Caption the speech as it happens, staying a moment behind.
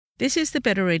This is the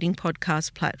Better Reading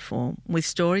Podcast platform with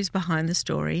stories behind the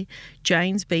story,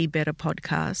 Jane's Be Better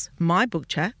podcast, my book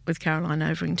chat with Caroline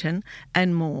Overington,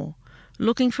 and more.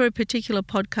 Looking for a particular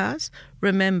podcast?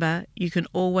 Remember, you can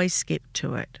always skip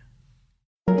to it.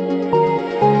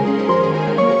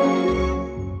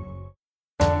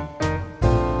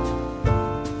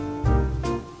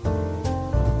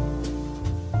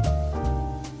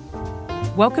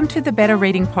 Welcome to the Better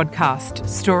Reading Podcast,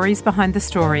 Stories Behind the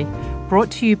Story,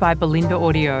 brought to you by Belinda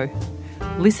Audio.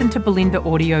 Listen to Belinda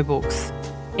audiobooks,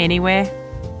 anywhere,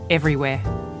 everywhere.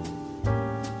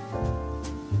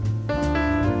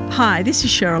 Hi, this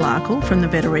is Cheryl Arkle from the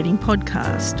Better Reading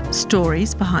Podcast,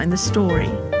 Stories Behind the Story.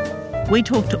 We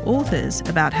talk to authors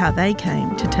about how they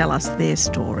came to tell us their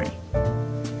story.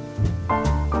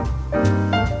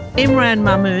 Imran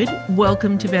Mahmood,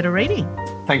 welcome to Better Reading.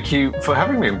 Thank you for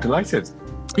having me. I'm delighted.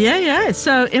 Yeah.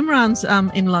 So Imran's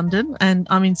in London and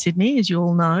I'm in Sydney, as you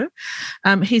all know.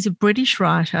 He's a British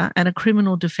writer and a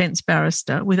criminal defence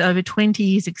barrister with over 20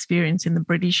 years' experience in the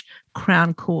British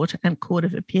Crown Court and Court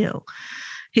of Appeal.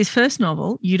 His first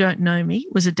novel, You Don't Know Me,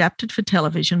 was adapted for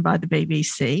television by the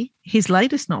BBC. His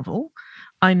latest novel,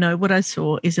 I Know What I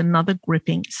Saw, is another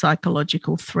gripping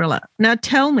psychological thriller. Now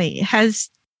tell me, has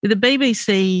the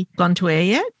BBC gone to air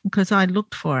yet? Because I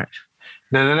looked for it.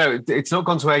 No. It's not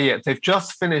gone to air yet. They've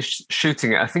just finished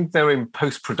shooting it. I think they're in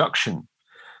post-production,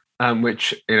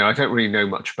 which, I don't really know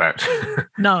much about.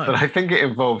 No. But I think it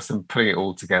involves them putting it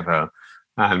all together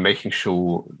and making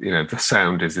sure, the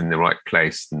sound is in the right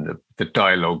place and the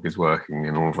dialogue is working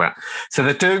and all of that. So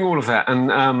they're doing all of that.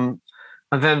 And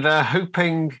then they're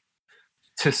hoping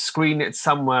to screen it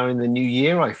somewhere in the new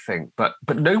year, I think. But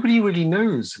nobody really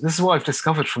knows. This is what I've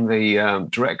discovered from the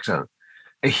director.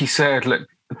 He said, look,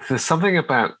 there's something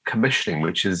about commissioning,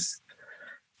 which is,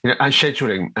 and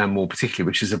scheduling more particularly,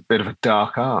 which is a bit of a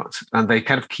dark art. And they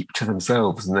kind of keep to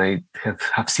themselves and they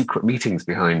have secret meetings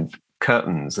behind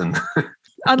curtains. And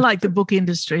unlike the book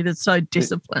industry that's so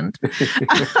disciplined.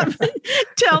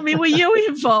 Tell me, were you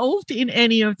involved in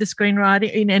any of the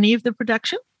screenwriting, in any of the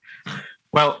production?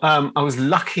 Well, I was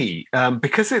lucky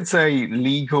because it's a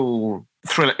legal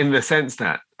thriller in the sense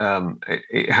that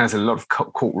it has a lot of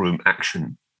courtroom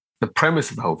action. The premise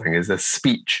of the whole thing is a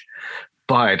speech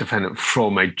by a defendant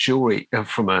from a jury,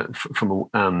 from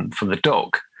the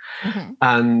dock. Mm-hmm.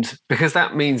 And because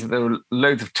that means that there were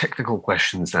loads of technical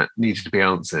questions that needed to be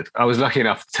answered, I was lucky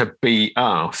enough to be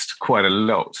asked quite a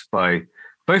lot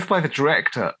both by the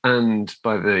director and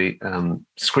by the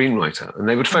screenwriter. And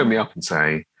they would phone me up and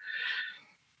say,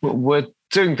 well, we're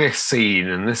doing this scene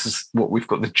and this is what we've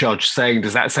got the judge saying.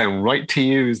 Does that sound right to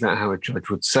you? Is that how a judge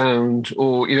would sound?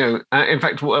 Or, in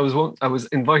fact, I was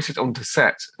invited onto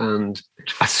set, and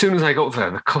as soon as I got there,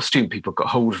 the costume people got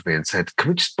hold of me and said,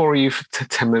 can we just borrow you for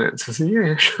 10 minutes? I said,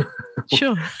 yeah,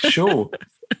 sure. Sure.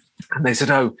 And they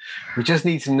said, we just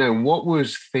need to know, what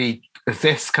would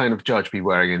this kind of judge be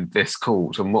wearing in this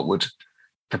court, and what would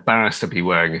the barrister be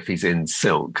wearing if he's in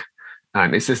silk?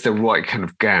 And is this the right kind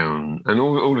of gown? And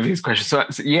all of these questions.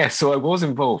 So I was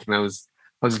involved, and I was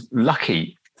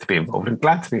lucky to be involved and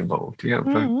glad to be involved. Yeah,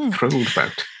 I'm thrilled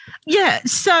about it. Yeah.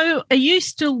 So are you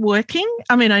still working?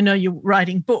 I mean, I know you're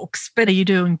writing books, but are you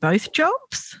doing both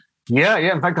jobs? Yeah.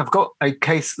 In fact, I've got a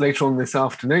case later on this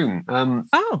afternoon.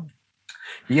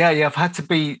 Yeah. I've had to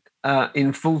be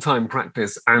in full-time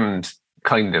practice and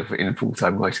kind of in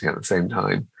full-time writing at the same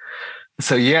time.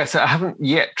 So I haven't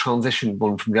yet transitioned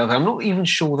one from the other. I'm not even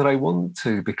sure that I want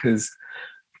to, because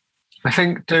I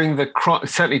think doing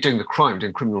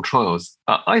criminal trials,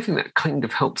 I think that kind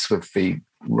of helps with the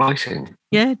writing.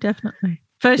 Yeah, definitely.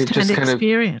 First-hand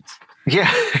experience.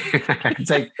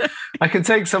 I can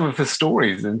take some of the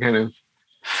stories and kind of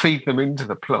feed them into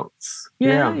the plots.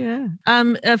 Yeah.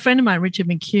 A friend of mine, Richard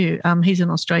McHugh, he's an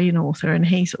Australian author and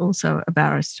he's also a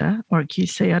barrister or a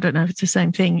QC. I don't know if it's the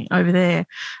same thing over there.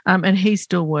 And he's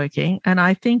still working. And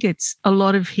I think it's a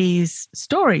lot of his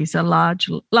stories are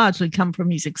largely come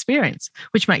from his experience,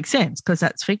 which makes sense because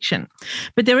that's fiction.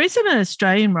 But there is an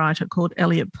Australian writer called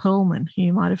Elliot Perlman, who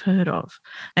you might have heard of,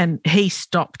 and he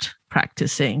stopped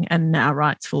practicing and now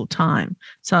writes full time.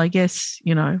 So I guess,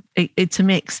 it's a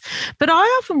mix. But I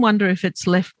often wonder if it's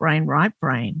left brain, right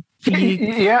brain.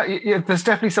 Yeah, there's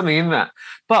definitely something in that.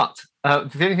 But the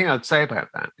only thing I'd say about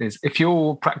that is if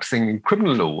you're practicing in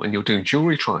criminal law and you're doing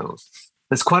jury trials,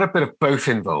 there's quite a bit of both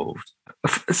involved.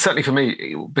 Certainly for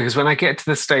me, because when I get to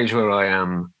the stage where I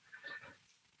am,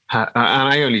 and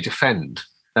I only defend,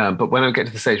 but when I get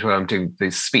to the stage where I'm doing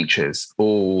these speeches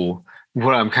or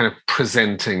where I'm kind of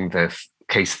presenting the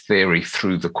case theory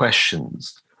through the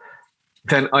questions,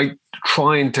 then I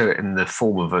try and do it in the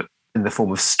form of in the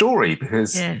form of story,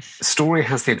 because story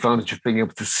has the advantage of being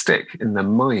able to stick in their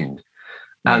mind.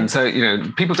 And so,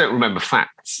 people don't remember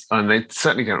facts, and they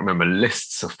certainly don't remember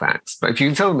lists of facts. But if you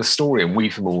can tell them a story and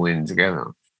weave them all in together,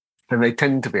 then they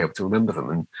tend to be able to remember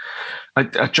them.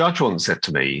 And a judge once said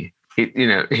to me,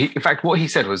 in fact, what he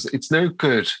said was, it's no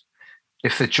good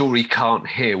if the jury can't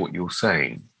hear what you're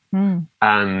saying.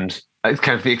 And kind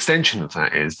of the extension of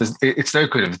that is, it's no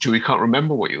good if the jury can't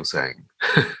remember what you're saying,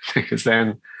 because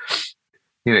then,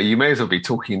 you may as well be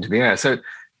talking into the air. So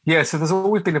there's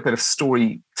always been a bit of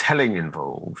storytelling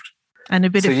involved. And a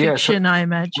bit of fiction, I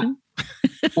imagine.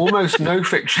 Almost no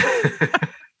fiction.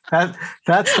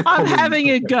 That's I'm having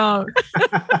a go.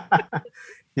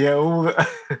 Well,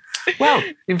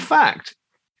 in fact,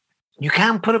 you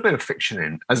can put a bit of fiction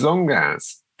in as long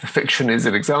as the fiction is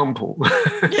an example.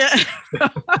 Yeah.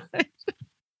 I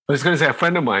was going to say, a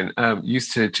friend of mine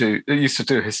used to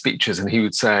do his speeches, and he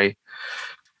would say,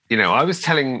 I was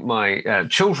telling my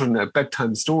children a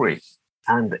bedtime story,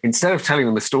 and instead of telling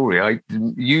them a story, I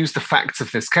used the facts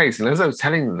of this case. And as I was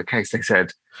telling them the case, they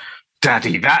said,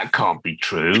 "Daddy, that can't be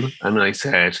true." And I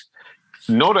said,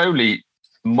 "Not only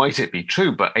might it be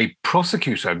true, but a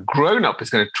prosecutor, grown-up, is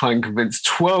going to try and convince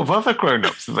 12 other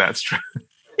grown-ups that that's true."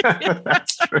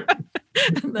 That's true.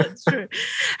 That's true.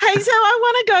 Hey, so I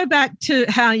want to go back to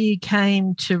how you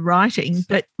came to writing,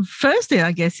 but firstly,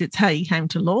 I guess it's how you came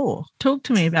to law. Talk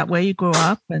to me about where you grew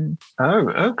up and. Oh,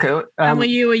 okay. And were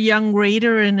you a young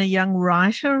reader and a young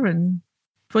writer, and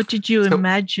what did you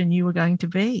imagine you were going to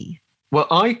be? Well,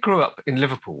 I grew up in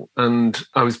Liverpool, and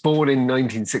I was born in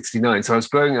 1969, so I was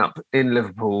growing up in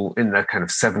Liverpool in the kind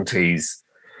of 70s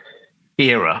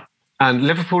era. And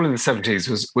Liverpool in the 70s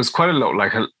was quite a lot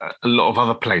like a lot of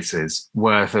other places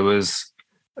where there was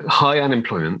high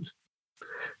unemployment.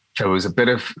 There was a bit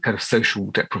of kind of social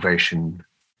deprivation.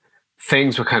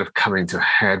 Things were kind of coming to a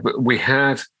head. We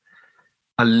had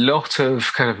a lot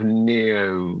of kind of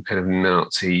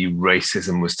Nazi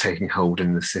racism was taking hold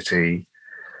in the city.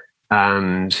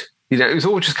 And, it was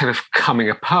all just kind of coming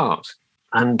apart.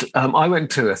 And I went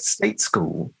to a state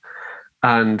school,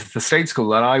 and the state school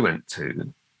that I went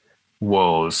to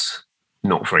was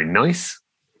not very nice.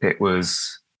 There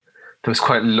was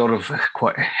quite a lot of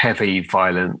quite heavy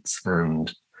violence,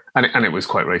 and it was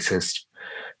quite racist.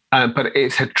 But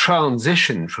it had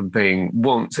transitioned from being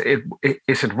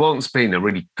it had once been a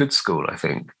really good school, I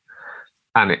think,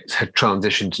 and it had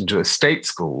transitioned into a state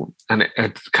school, and it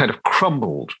had kind of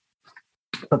crumbled.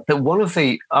 But one of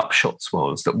the upshots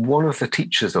was that one of the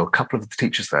teachers, or a couple of the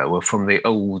teachers there, were from the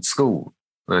old school,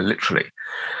 literally.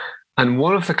 And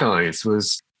one of the guys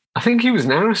was, I think he was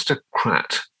an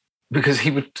aristocrat, because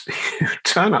he would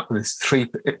turn up with his if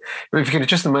you can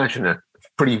just imagine a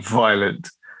pretty violent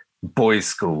boys'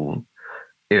 school,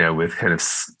 with kind of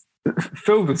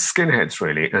filled with skinheads,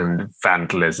 really, and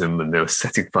vandalism, and they were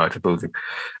setting fire to building.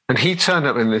 And he turned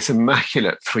up in this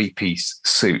immaculate 3-piece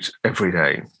suit every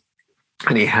day.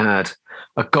 And he had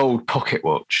a gold pocket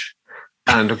watch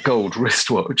and a gold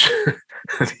wristwatch.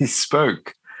 And he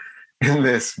spoke in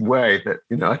this way that,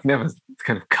 I'd never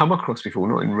kind of come across before,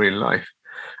 not in real life.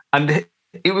 And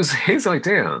it was his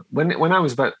idea. When I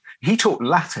was he taught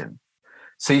Latin.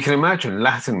 So you can imagine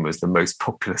Latin was the most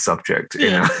popular subject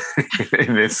in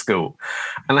this school.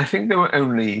 And I think there were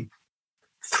only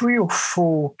 3 or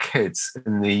 4 kids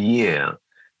in the year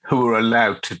who were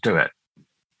allowed to do it,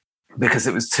 because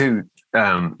it was too,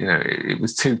 it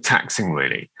was too taxing,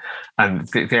 really. And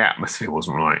the atmosphere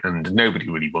wasn't right, and nobody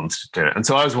really wanted to do it. And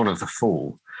so I was one of the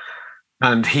 4,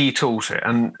 and he taught it.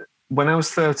 And when I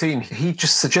was 13, he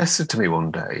just suggested to me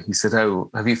one day, he said, "Oh,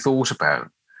 have you thought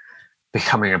about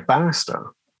becoming a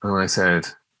barrister?" And I said,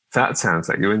 "That sounds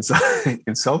like you're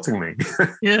insulting me."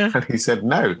 Yeah. And he said,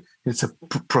 "No, it's a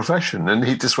profession." And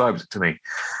he described it to me.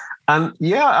 And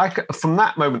from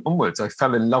that moment onwards, I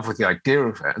fell in love with the idea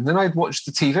of it. And then I'd watch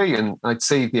the TV, and I'd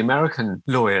see the American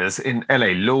lawyers in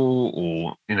LA Law,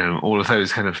 or, all of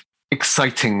those kind of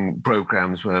exciting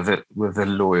programs where the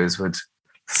lawyers would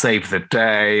save the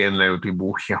day, and they would be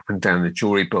walking up and down the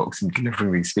jury box and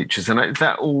delivering these speeches. And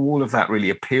all of that really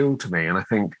appealed to me. And I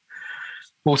think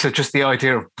also just the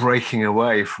idea of breaking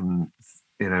away from,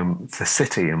 the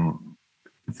city and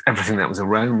everything that was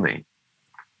around me.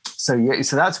 So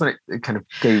that's when it kind of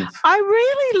gave. I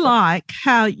really like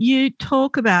how you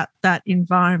talk about that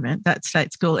environment, that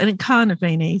state school, and it can't have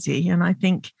been easy. And I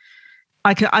think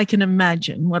I can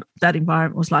imagine what that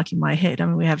environment was like in my head. I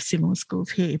mean, we have similar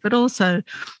schools here, but also,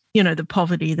 the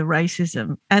poverty, the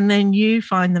racism, and then you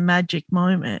find the magic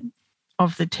moment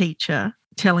of the teacher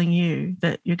telling you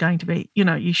that you're going to be,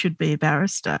 you should be a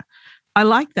barrister. I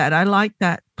like that. I like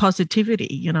that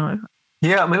positivity,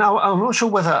 Yeah, I mean, I'm not sure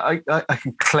whether I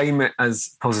can claim it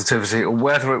as positivity or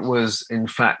whether it was, in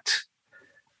fact,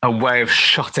 a way of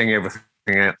shutting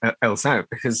everything else out,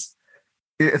 because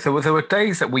there were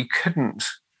days that we couldn't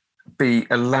be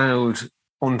allowed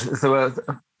onto. There were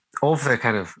of the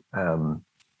kind of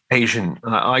Asian.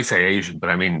 I say Asian, but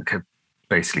I mean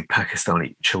basically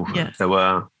Pakistani children. Yes. There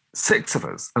were 6 of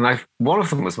us, and one of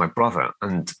them was my brother,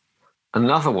 and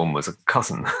another one was a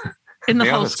cousin. In the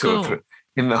whole school.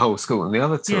 In the whole school, and the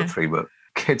other 2 Yeah. or 3 were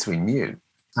kids we knew,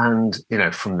 and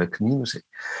from the community.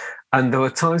 And there were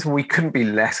times when we couldn't be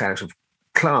let out of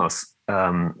class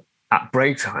at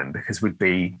break time because we'd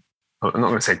be, I'm not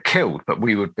going to say killed, but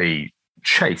we would be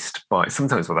chased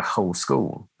sometimes by the whole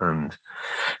school. And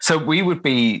so we would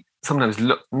be sometimes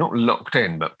not locked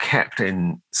in, but kept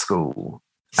in school.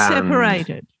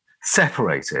 Separated.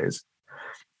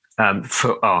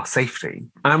 For our safety.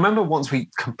 And I remember once we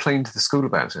complained to the school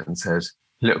about it and said,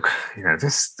 look,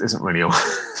 this isn't really on.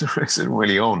 This isn't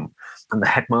really on. And the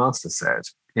headmaster said,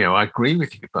 I agree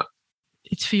with you, but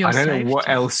it's for your I don't safety. know what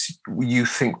else you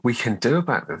think we can do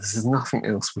about this. There's nothing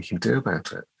else we can do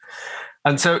about it.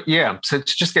 And so,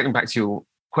 just getting back to your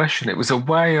question, it was a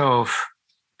way of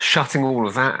shutting all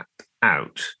of that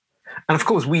out. And of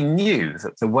course, we knew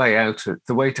that the way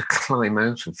to climb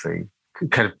out of the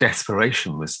kind of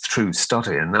desperation was through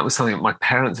study. And that was something that my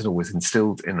parents had always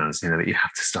instilled in us, that you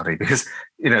have to study because,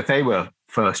 they were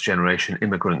first generation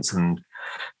immigrants and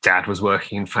Dad was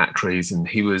working in factories and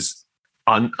he was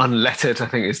unlettered, I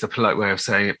think is the polite way of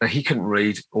saying it, but he couldn't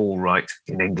read or write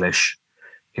in English.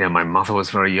 My mother was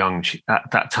very young.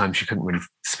 At that time, she couldn't really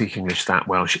speak English that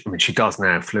well. She does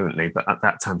now fluently, but at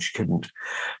that time she couldn't.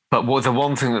 But the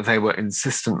one thing that they were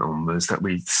insistent on was that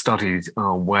we studied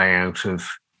our way out of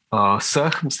our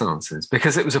circumstances,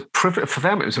 because it was a privilege for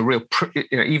them. It was a real,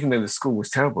 even though the school was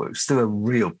terrible, it was still a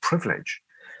real privilege,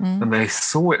 and they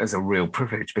saw it as a real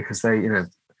privilege because they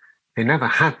never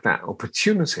had that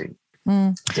opportunity.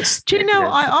 Do you know?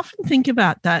 I often think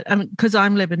about that because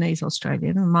I'm Lebanese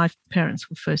Australian, and my parents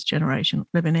were first generation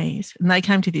Lebanese, and they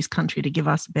came to this country to give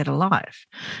us a better life.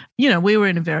 We were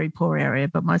in a very poor area,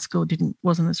 but my school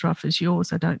wasn't as rough as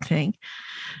yours, I don't think.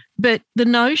 But the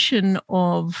notion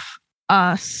of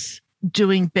us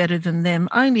doing better than them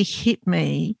only hit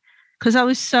me because I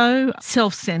was so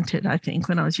self-centered, I think,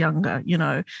 when I was younger,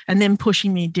 and then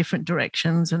pushing me in different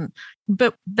directions.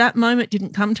 But that moment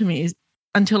didn't come to me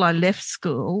until I left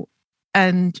school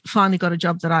and finally got a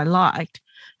job that I liked.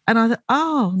 And I thought,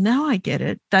 oh, now I get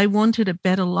it. They wanted a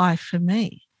better life for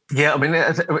me. Yeah, I mean,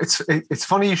 it's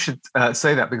funny you should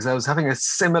say that, because I was having a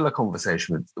similar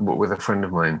conversation with a friend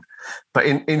of mine, but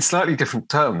in slightly different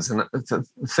terms. And the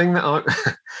thing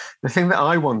that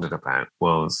I wondered about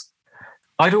was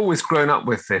I'd always grown up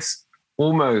with this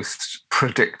almost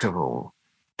predictable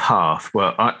path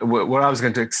where I was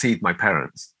going to exceed my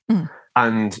parents,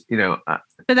 and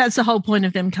But that's the whole point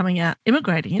of them coming out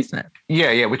immigrating, isn't it?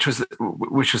 Yeah, which was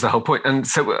the whole point. And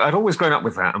so I'd always grown up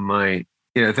with that, and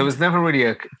there was never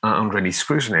really under any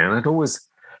scrutiny. And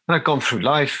I'd gone through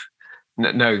life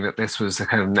knowing that this was a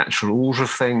kind of natural order of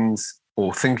things,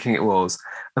 or thinking it was.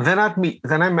 And then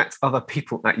I met other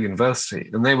people at university,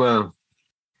 and they were,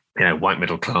 white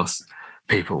middle class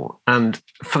people. And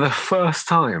for the first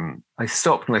time, I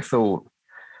stopped and I thought,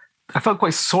 I felt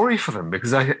quite sorry for them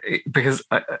because I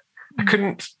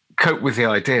couldn't cope with the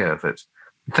idea that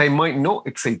they might not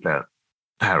exceed their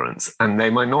parents and they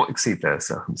might not exceed their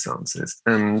circumstances.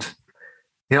 And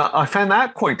I found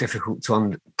that quite difficult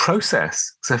to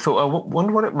process. So I thought, I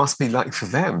wonder what it must be like for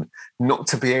them not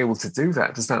to be able to do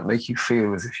that. Does that make you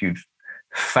feel as if you'd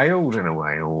failed in a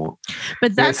way?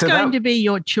 But that's going to be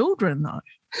your children, though.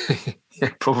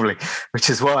 Yeah, probably. Which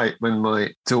is why when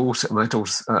my daughters,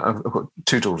 I've got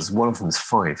 2 daughters. One of them's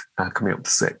 5, coming up to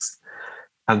 6.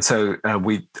 And so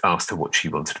we asked her what she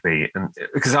wanted to be, and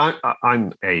because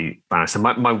I'm a barrister,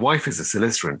 my wife is a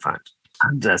solicitor, in fact,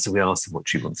 and so we asked her what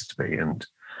she wanted to be, and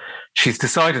she's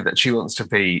decided that she wants to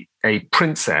be a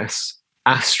princess,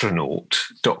 astronaut,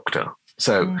 doctor.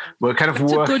 So we're kind of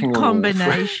That's working on... That's a good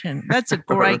combination. That's a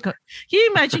great... Can you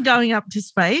imagine going up to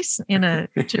space in a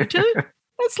tutu?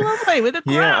 That's lovely, with a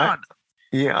crown.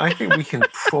 Yeah, I think we can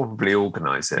probably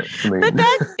organise it. But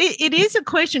it is a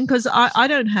question, because I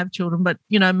don't have children, but,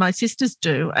 my sisters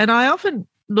do. And I often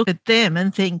look at them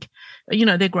and think,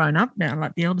 they're grown up now,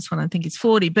 like the eldest one, I think is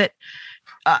 40. But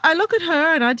I look at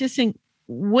her and I just think,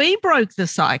 we broke the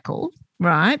cycle,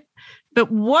 right?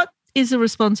 But what is the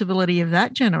responsibility of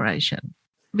that generation?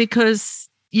 Because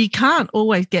you can't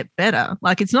always get better.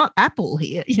 Like, it's not Apple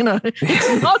here, it's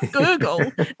not Google.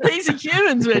 These are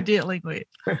humans we're dealing with.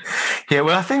 Yeah,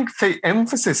 well, I think the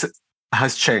emphasis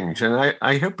has changed, and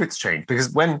I hope it's changed,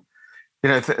 because when,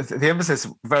 the emphasis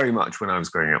very much when I was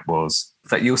growing up was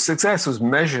that your success was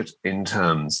measured in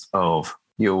terms of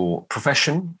your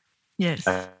profession. Yes.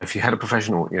 If you had a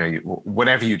profession, or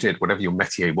whatever you did, whatever your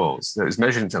métier was, it was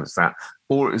measured in terms of that,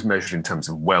 or it was measured in terms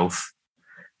of wealth.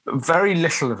 But very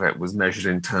little of it was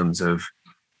measured in terms of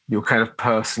your kind of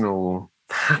personal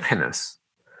happiness.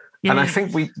 Yes. And I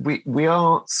think we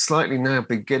are slightly now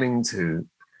beginning to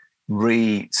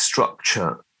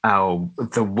restructure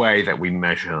the way that we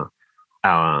measure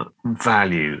our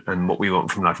value and what we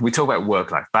want from life. We talk about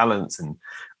work-life balance, and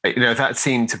that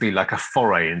seemed to be like a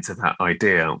foray into that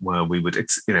idea where we would,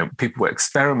 people were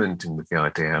experimenting with the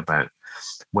idea about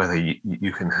whether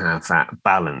you can have that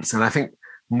balance. And I think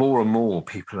more and more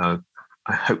people are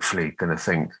hopefully going to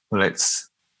think, well, it's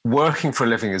working for a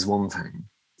living is one thing,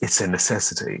 it's a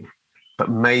necessity, but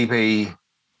maybe,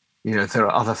 there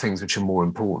are other things which are more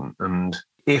important. And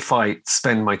if I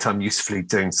spend my time usefully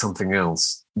doing something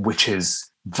else, which is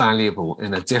valuable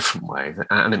in a different way,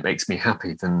 and it makes me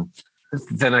happy,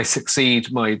 then I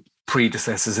succeed my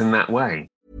predecessors in that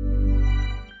way.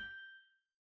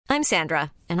 I'm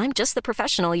Sandra, and I'm just the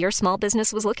professional your small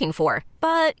business was looking for.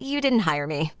 But you didn't hire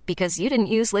me because you didn't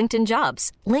use LinkedIn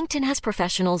Jobs. LinkedIn has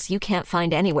professionals you can't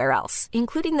find anywhere else,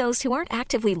 including those who aren't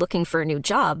actively looking for a new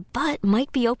job, but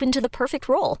might be open to the perfect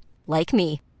role, like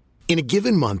me. In a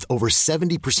given month, over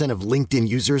 70% of LinkedIn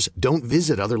users don't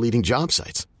visit other leading job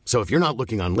sites. So if you're not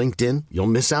looking on LinkedIn, you'll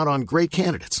miss out on great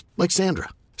candidates like Sandra.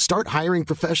 Start hiring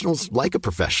professionals like a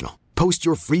professional. Post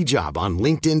your free job on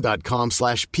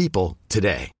linkedin.com/people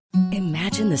today.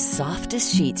 Imagine the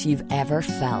softest sheets you've ever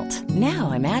felt.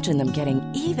 Now imagine them getting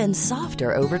even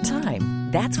softer over time.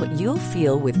 That's what you'll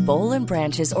feel with Boll &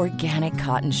 Branch's organic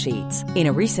cotton sheets. In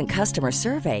a recent customer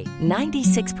survey,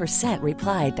 96%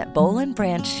 replied that Boll &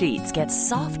 Branch sheets get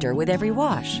softer with every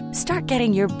wash. Start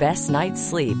getting your best night's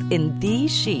sleep in these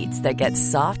sheets that get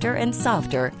softer and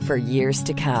softer for years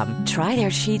to come. Try their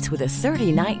sheets with a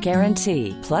 30-night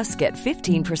guarantee. Plus, get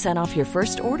 15% off your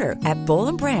first order at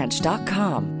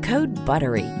bollandbranch.com. Code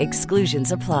BUTTERY.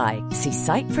 Exclusions apply. See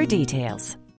site for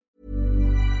details.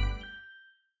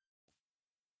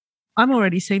 I'm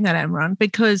already seeing that, Amran,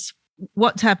 because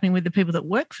what's happening with the people that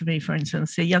work for me, for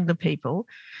instance, the younger people,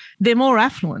 they're more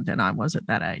affluent than I was at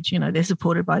that age. They're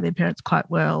supported by their parents quite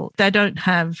well. They don't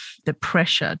have the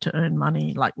pressure to earn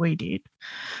money like we did.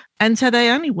 And so they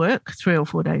only work 3 or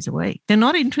 4 days a week. They're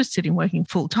not interested in working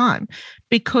full time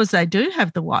because they do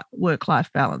have the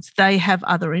work-life balance. They have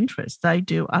other interests. They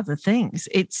do other things.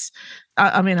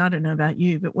 I don't know about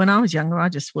you, but when I was younger, I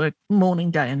just worked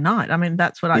morning, day and night.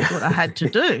 That's what I thought I had to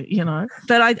do,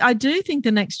 But I do think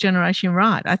the next generation,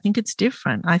 right, I think it's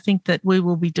different. I think that we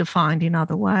will be defined in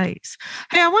other ways.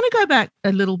 Hey, I want to go back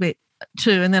a little bit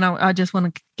too, and then I just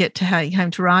want to get to how you came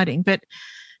to writing. But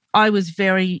I was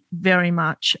very, very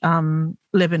much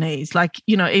Lebanese.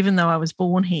 Even though I was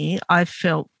born here, I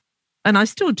felt, and I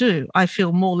still do, I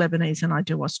feel more Lebanese than I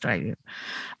do Australian.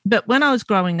 But when I was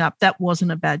growing up, that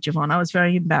wasn't a badge of honor. I was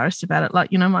very embarrassed about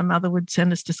it. My mother would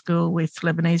send us to school with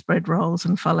Lebanese bread rolls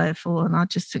and falafel, and I'd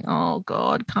just think, oh,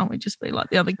 God, can't we just be like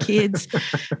the other kids?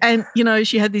 And,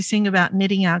 she had this thing about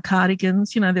knitting our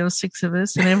cardigans. There were 6 of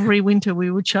us, and every winter we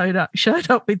would showed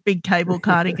up with big cable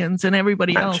cardigans, and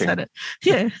everybody else had it.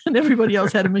 Yeah, and everybody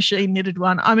else had a machine knitted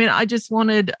one. I just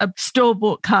wanted a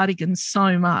store-bought cardigan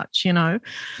so much,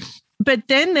 But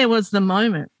then there was the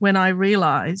moment when I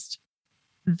realised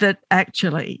that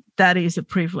actually that is a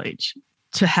privilege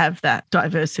to have that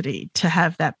diversity, to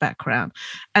have that background.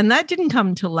 And that didn't come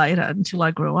until later, until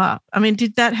I grew up.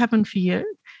 Did that happen for you?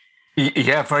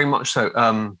 Yeah, very much so.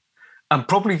 And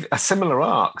probably a similar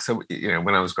arc. So,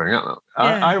 when I was growing up,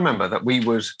 I remember that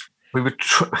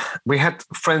we had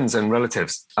friends and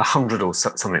relatives 100 or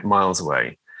something miles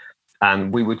away,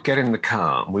 and we would get in the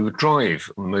car and we would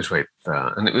drive on the motorway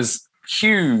there, and it was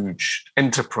huge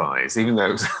enterprise, even though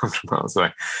it was 100 miles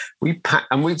away. We packed,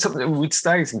 and we'd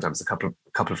stay sometimes a couple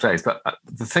of days. But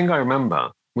the thing I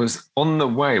remember was on the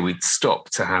way we'd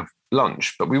stop to have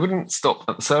lunch, but we wouldn't stop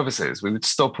at the services. We would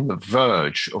stop on the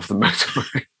verge of the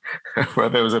motorway where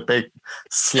there was a big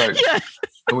slope. Yeah.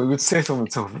 And we would sit on the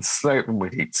top of the slope and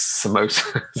we'd eat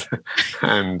samosas,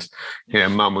 and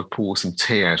Mum would pour some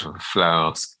tea out of a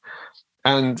flask.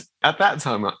 And at that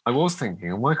time, I was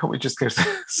thinking, why can't we just go to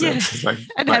services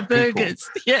and have burgers?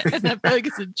 Yeah, and have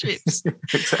burgers and chips.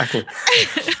 Exactly.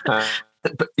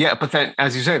 But then,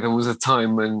 as you say, there was a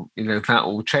time when that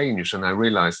all changed, and I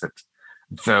realised that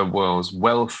there was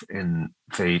wealth in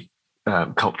the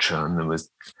culture, and there was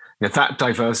that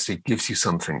diversity gives you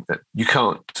something that you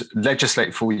can't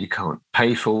legislate for, you can't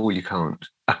pay for, you can't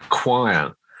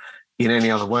acquire in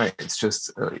any other way. It's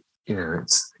just,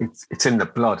 it's in the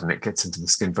blood and it gets into the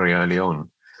skin very early on.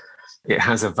 It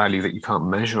has a value that you can't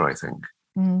measure, I think.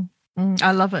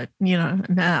 I love it,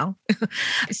 now.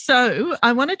 So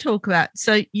I want to talk about,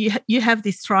 so you have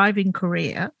this thriving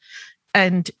career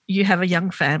and you have a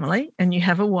young family and you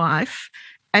have a wife.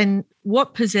 And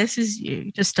what possesses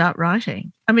you to start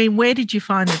writing? I mean, where did you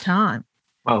find the time?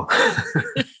 Well,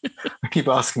 I keep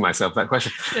asking myself that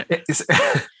question.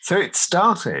 Yeah. So it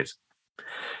started.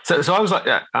 So I was like,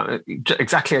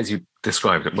 exactly as you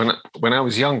described it. When I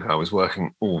was younger, I was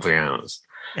working all the hours.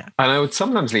 Yeah. And I would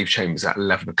sometimes leave Chambers at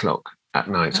 11 o'clock at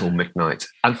night or midnight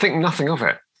and think nothing of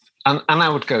it. And I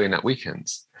would go in at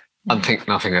weekends and think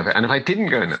nothing of it. And if I didn't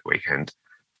go in at the weekend,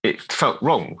 it felt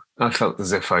wrong. I felt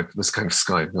as if I was kind of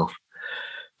skiving off.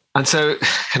 And so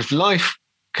kind of life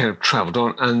kind of travelled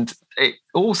on, and it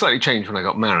all slightly changed when I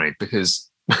got married, because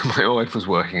my wife was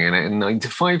working in a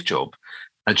 9-to-5 job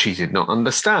and she did not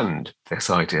understand this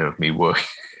idea of me working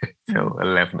till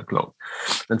 11 o'clock.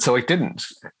 And so I didn't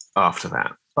after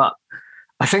that. But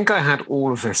I think I had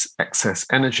all of this excess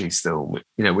energy still,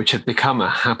 which had become a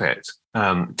habit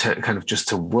to kind of just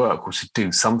to work or to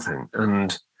do something.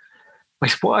 And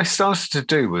what I started to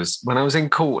do was, when I was in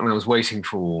court and I was waiting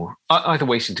for, either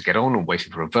waiting to get on or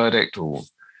waiting for a verdict or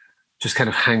just kind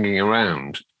of hanging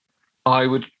around, I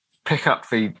would pick up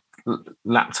the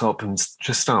laptop and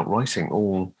just start writing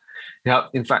all.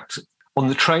 In fact, on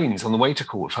the trains, on the way to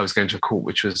court, if I was going to a court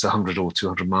which was 100 or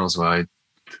 200 miles away,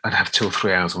 I'd have 2 or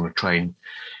 3 hours on a train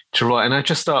to write. And I'd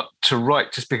just start to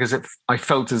write just because I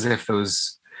felt as if there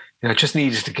was, I just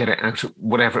needed to get it out of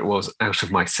whatever it was out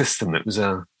of my system. It was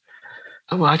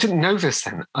I didn't know this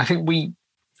then. I think we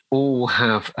all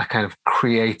have a kind of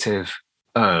creative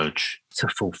urge to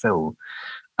fulfill.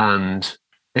 And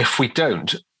if we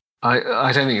don't,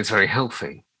 I don't think it's very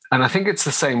healthy. And I think it's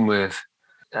the same with,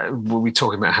 when we're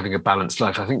talking about having a balanced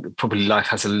life, I think probably life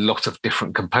has a lot of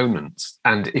different components.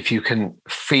 And if you can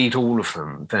feed all of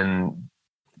them, then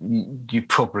you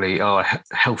probably are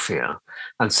healthier.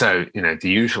 And so, the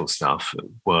usual stuff,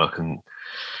 work and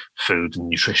food and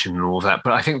nutrition and all that.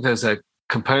 But I think there's a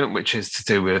component which is to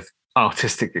do with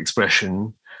artistic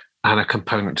expression and a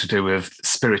component to do with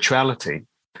spirituality.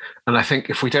 And I think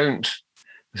if we don't,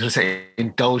 I was going to say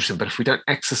indulge them, but if we don't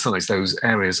exercise those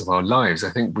areas of our lives,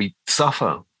 I think we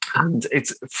suffer. And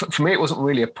it's, for me, it wasn't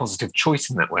really a positive choice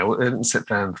in that way. I didn't sit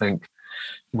there and think,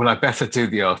 well, I better do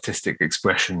the artistic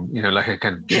expression, like a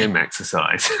kind of gym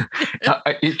exercise.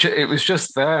 It was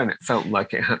just there, and it felt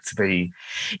like it had to be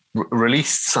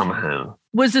released somehow.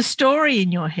 Was the story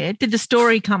in your head? Did the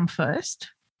story come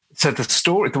first? So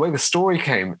the way the story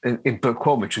came in book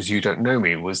one, which was You Don't Know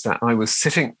Me, was that I was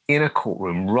sitting in a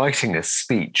courtroom writing a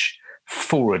speech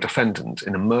for a defendant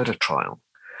in a murder trial.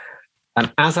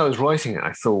 And as I was writing it,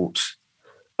 I thought,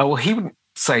 oh, well, he wouldn't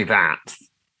say that.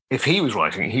 If he was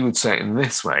writing it, he would say it in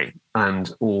this way.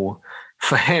 Or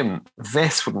for him,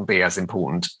 this wouldn't be as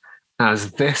important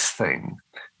as this thing,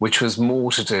 which was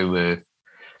more to do with,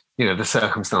 the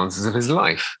circumstances of his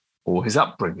life or his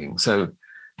upbringing. So,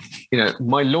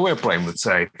 my lawyer brain would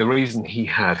say the reason he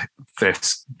had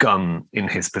this gun in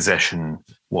his possession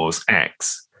was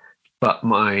X, but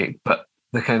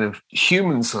the kind of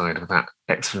human side of that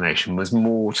explanation was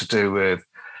more to do with,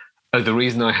 the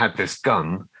reason I had this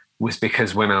gun was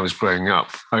because when I was growing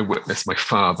up, I witnessed my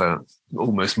father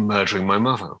almost murdering my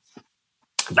mother.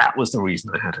 That was the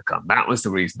reason I had a gun. That was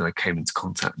the reason I came into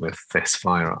contact with this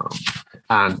firearm.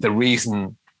 And the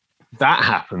reason that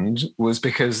happened was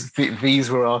because these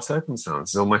were our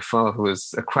circumstances, or my father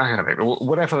was a crack addict, or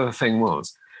whatever the thing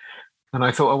was. And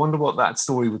I thought, I wonder what that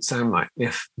story would sound like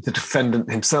if the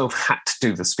defendant himself had to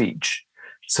do the speech,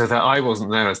 so that I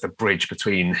wasn't there as the bridge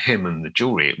between him and the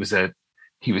jury. It was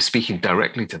he was speaking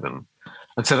directly to them.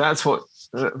 And so that's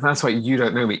why You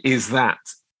Don't Know Me is that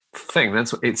thing.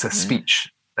 It's a speech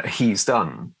that he's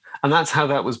done. And that's how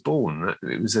that was born.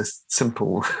 It was a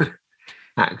simple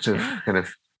act of kind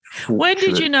of. When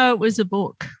did you know it was a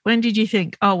book? When did you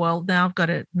think, oh, well, now I've got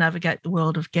to navigate the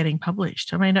world of getting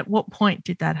published? I mean, at what point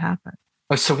did that happen?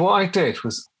 So what I did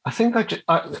was, I think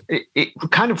it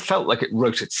kind of felt like it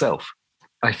wrote itself.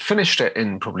 I finished it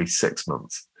in probably 6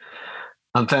 months.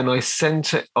 And then I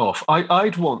sent it off.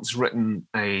 I'd once written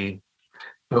a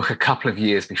book a couple of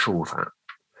years before that.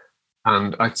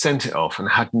 And I'd sent it off and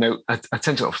I'd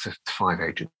sent it off to 5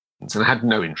 agents, and I had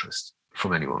no interest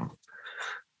from anyone.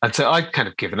 And so I'd kind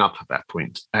of given up at that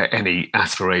point, any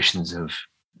aspirations of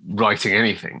writing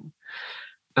anything.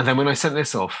 And then when I sent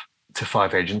this off to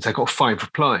 5 agents, I got 5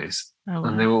 replies. Oh, wow.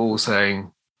 And they were all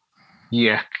saying,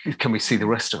 yeah, can we see the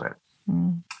rest of it?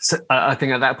 So I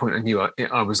think at that point I knew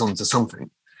I was onto something.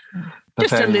 But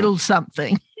Just a then little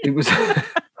something. It was,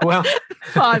 well...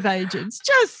 5 agents,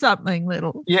 just something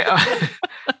little. Yeah.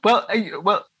 Well,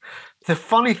 the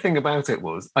funny thing about it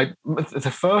was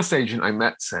the first agent I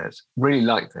met said, really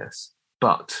like this,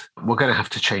 but we're going to have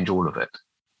to change all of it.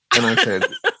 And I said,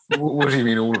 what do you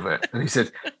mean all of it? And he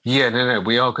said, yeah, no,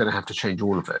 we are going to have to change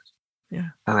all of it. Yeah.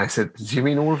 And I said, do you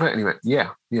mean all of it? And he went, yeah,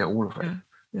 all of it.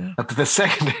 Yeah. But the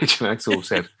second agent I saw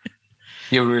said,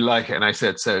 you really like it. And I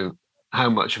said, so how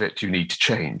much of it do you need to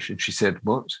change? And she said,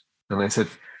 what? And I said,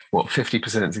 what,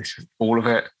 50%? She said, all of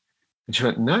it? And she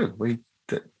went, no, we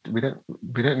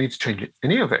don't need to change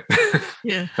any of it.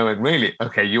 Yeah. I went, really?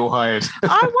 Okay, you're hired.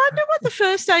 I wonder what the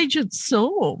first agent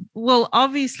saw. Well,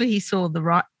 obviously he saw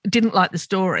didn't like the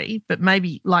story, but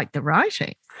maybe liked the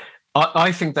writing.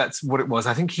 I think that's what it was.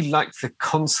 I think he liked the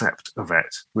concept of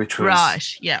it, which was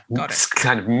right. Yeah, got it.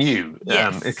 Kind of new,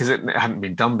 Yes. Because it hadn't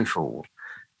been done before,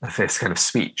 this kind of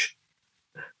speech.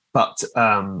 But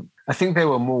I think they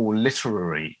were more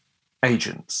literary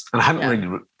agents, and I hadn't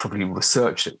really probably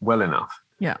researched it well enough.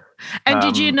 Yeah. And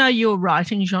did you know you were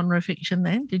writing genre fiction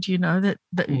then? Did you know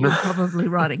that you were probably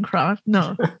writing crime?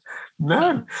 No.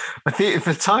 No. I think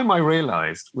the time I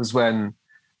realised was when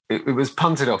it was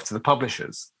punted off to the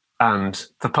publishers, and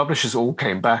the publishers all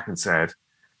came back and said,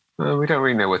 oh, we don't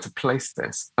really know where to place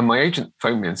this. And my agent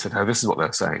phoned me and said, oh, this is what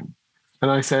they're saying.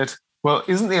 And I said, well,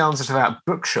 isn't the answer to that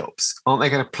bookshops? Aren't they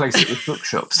going to place it with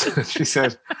bookshops? She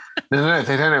said, no,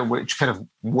 they don't know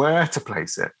where to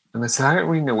place it. And I said, I don't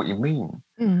really know what you mean.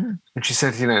 Mm. And she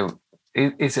said,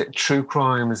 is it true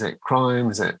crime? Is it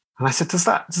crime? Is it? And I said, does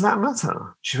that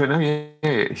matter? She went, oh,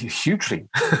 yeah, hugely.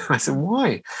 I said,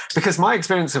 why? Because my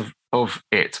experience of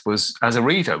it was as a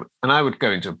reader, and I would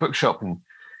go into a bookshop and,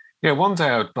 one day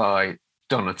I would buy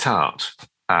Donna Tartt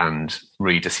and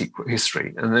read A Secret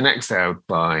History. And the next day I would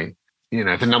buy,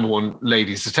 the number one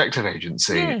ladies detective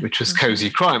agency, which was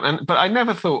Cozy Crime. But I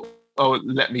never thought, oh,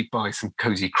 let me buy some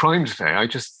cozy crime today. I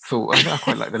just thought, I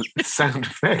quite like the sound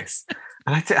of this.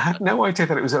 And I had no idea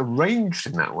that it was arranged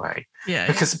in that way. Yeah.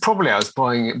 Because probably I was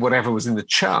buying whatever was in the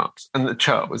chart, and the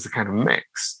chart was the kind of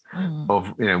mix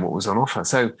of, what was on offer.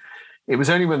 So it was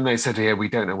only when they said, yeah, we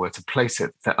don't know where to place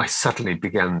it, that I suddenly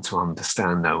began to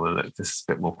understand, that this is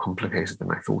a bit more complicated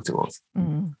than I thought it was.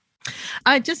 Mm.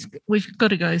 We've got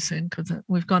to go soon because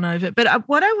we've gone over. But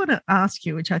what I want to ask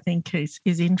you, which I think is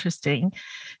interesting.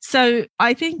 So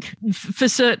I think for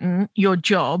certain your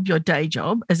day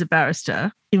job as a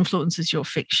barrister influences your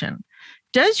fiction.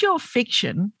 Does your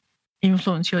fiction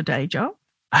influence your day job?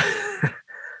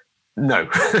 No.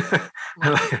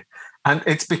 And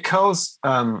it's because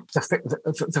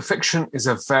the fiction is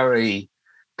a very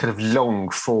kind of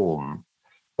long form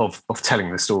of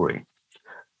telling the story.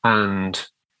 And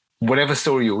whatever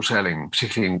story you're telling,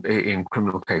 particularly in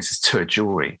criminal cases to a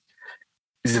jury,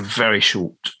 is a very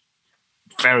short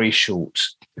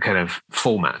kind of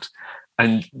format.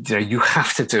 And you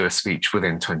have to do a speech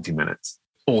within 20 minutes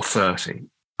or 30,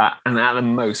 and at the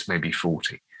most maybe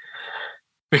 40.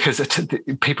 Because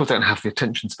people don't have the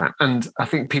attention span. And I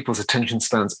think people's attention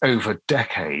spans over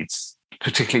decades,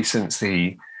 particularly since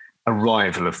the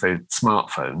arrival of the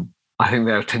smartphone, I think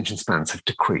their attention spans have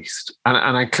decreased. And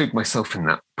I include myself in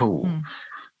that pool.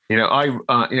 Mm.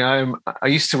 I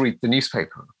used to read the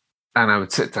newspaper, and I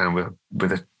would sit down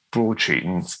with a broadsheet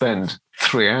and spend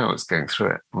 3 hours going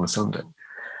through it on a Sunday.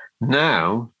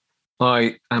 Now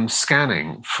I am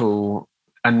scanning for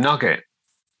a nugget,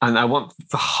 and I want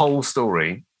the whole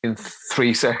story in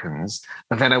 3 seconds,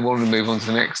 and then I want to move on to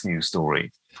the next news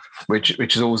story, which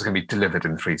is always going to be delivered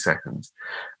in 3 seconds.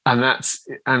 And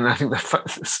I think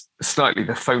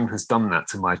the phone has done that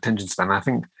to my attention span. I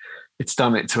think it's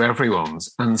done it to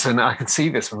everyone's. And so now I can see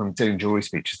this when I'm doing jury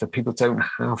speeches, that people don't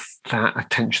have that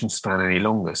attention span any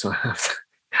longer. So I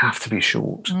have to be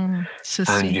short, and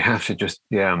you have to just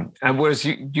And whereas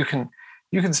you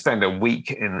can spend a week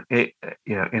in in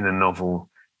a novel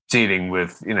dealing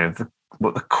with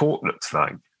what the court looks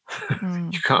like.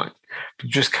 You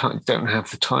don't have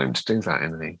the time to do that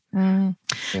in the.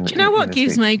 Do you know what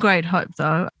gives me great hope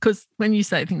though? Because when you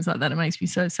say things like that, it makes me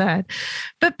so sad.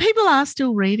 But people are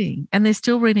still reading, and they're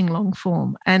still reading long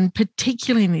form, and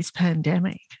particularly in this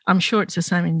pandemic. I'm sure it's the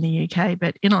same in the UK,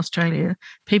 but in Australia,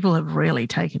 people have really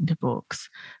taken to books.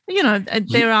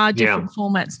 There are different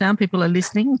formats now. People are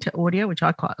listening to audio, which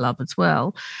I quite love as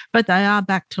well, but they are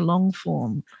back to long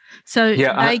form. So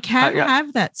they can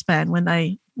have that span when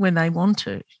they want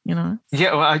to,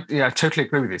 Yeah, well, I totally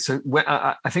agree with you. So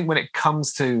I think when it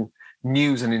comes to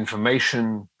news and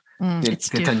information, the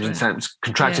attention span's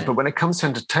contracted. Yeah. But when it comes to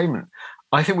entertainment,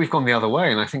 I think we've gone the other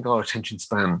way, and I think our attention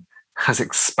span has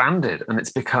expanded, and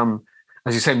it's become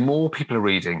as you say, more people are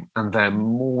reading and they're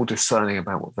more discerning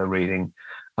about what they're reading,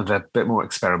 and they're a bit more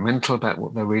experimental about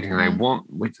what they're reading, and they want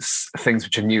things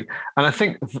which are new. And I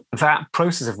think that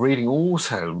process of reading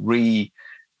also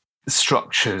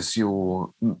restructures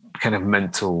your kind of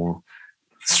mental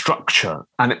structure,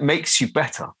 and it makes you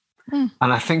better. And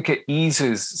I think it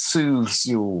soothes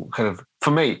your kind of,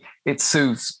 for me, it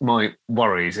soothes my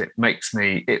worries. It helps me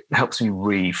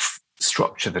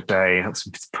restructure the day, helps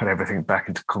me to put everything back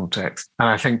into context. And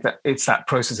I think that it's that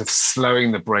process of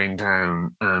slowing the brain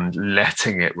down and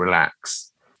letting it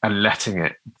relax and letting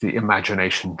the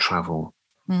imagination travel.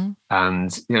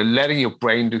 And, letting your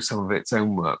brain do some of its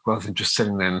own work rather than just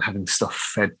sitting there and having stuff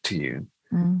fed to you.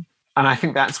 And I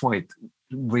think that's why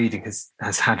reading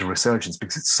has had a resurgence,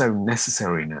 because it's so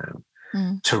necessary now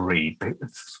to read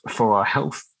for our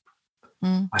health.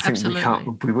 I think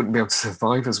we wouldn't be able to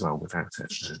survive as well without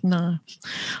it. No.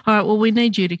 All right. Well, we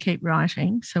need you to keep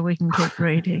writing so we can keep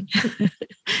reading.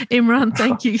 Imran,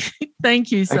 thank you.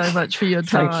 Thank you so much for your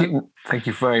time. Thank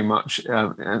you very much.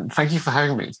 And thank you for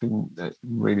having me. It's been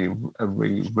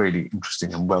really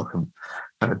interesting and welcome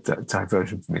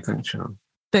diversion for me. Thanks, Sharon.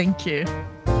 Thank you.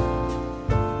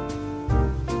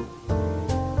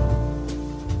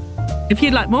 If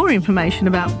you'd like more information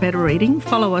about Better Reading,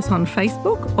 follow us on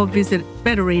Facebook or visit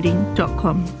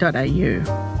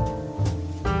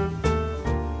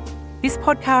betterreading.com.au. This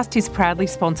podcast is proudly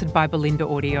sponsored by Belinda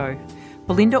Audio.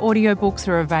 Belinda audiobooks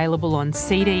are available on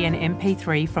CD and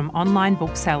MP3 from online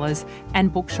booksellers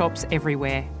and bookshops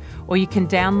everywhere, or you can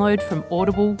download from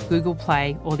Audible, Google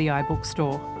Play or the iBook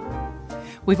Store.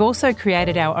 We've also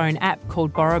created our own app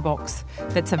called BorrowBox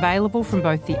that's available from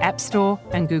both the App Store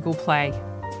and Google Play.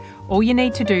 All you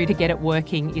need to do to get it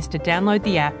working is to download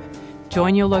the app,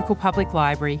 join your local public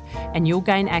library, and you'll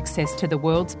gain access to the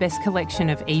world's best collection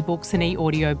of ebooks and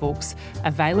e-audiobooks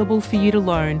available for you to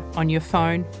loan on your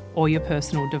phone or your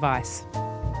personal device.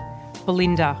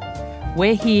 Belinda,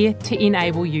 we're here to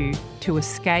enable you to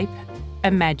escape,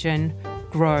 imagine,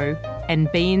 grow,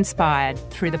 and be inspired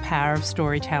through the power of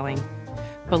storytelling.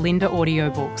 Belinda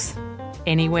Audiobooks.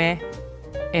 Anywhere,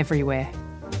 everywhere.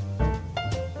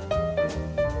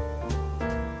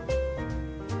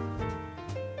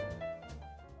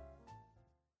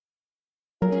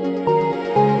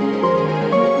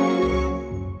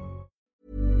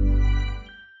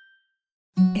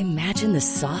 Imagine the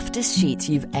softest sheets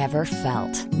you've ever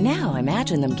felt. Now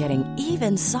imagine them getting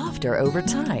even softer over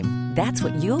time. That's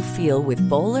what you'll feel with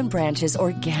Boll & Branch's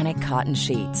organic cotton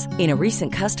sheets. In a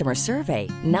recent customer survey,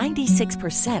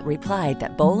 96% replied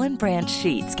that Boll & Branch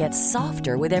sheets get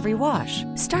softer with every wash.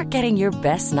 Start getting your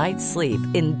best night's sleep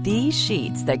in these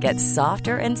sheets that get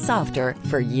softer and softer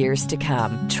for years to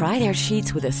come. Try their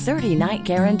sheets with a 30-night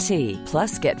guarantee.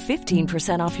 Plus, get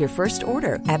 15% off your first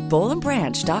order at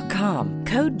bollandbranch.com.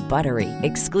 Code BUTTERY.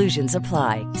 Exclusions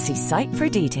apply. See site for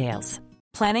details.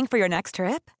 Planning for your next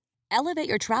trip? Elevate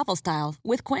your travel style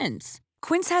with Quince.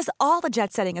 Quince has all the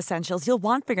jet-setting essentials you'll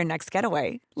want for your next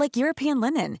getaway, like European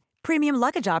linen, premium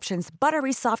luggage options,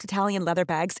 buttery soft Italian leather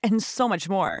bags, and so much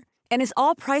more. And is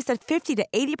all priced at 50 to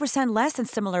 80% less than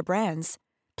similar brands.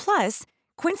 Plus,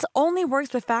 Quince only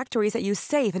works with factories that use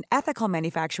safe and ethical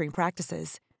manufacturing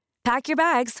practices. Pack your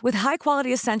bags with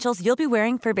high-quality essentials you'll be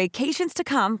wearing for vacations to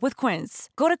come with Quince.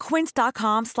 Go to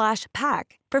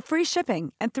quince.com/pack for free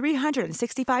shipping and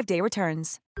 365-day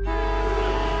returns.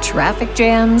 Traffic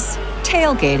jams,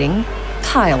 tailgating,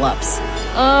 pile-ups.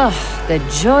 Ugh, the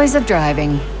joys of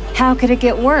driving. How could it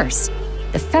get worse?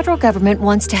 The federal government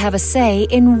wants to have a say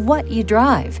in what you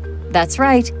drive. That's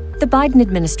right. The Biden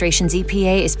administration's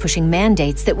EPA is pushing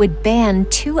mandates that would ban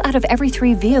 2 out of every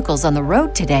 3 vehicles on the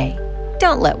road today.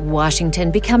 Don't let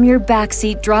Washington become your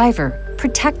backseat driver.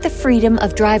 Protect the freedom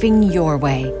of driving your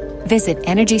way. Visit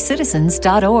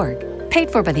EnergyCitizens.org. Paid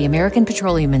for by the American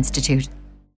Petroleum Institute.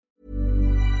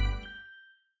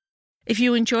 If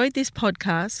you enjoyed this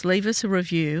podcast, leave us a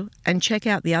review and check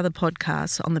out the other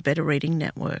podcasts on the Better Reading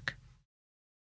Network.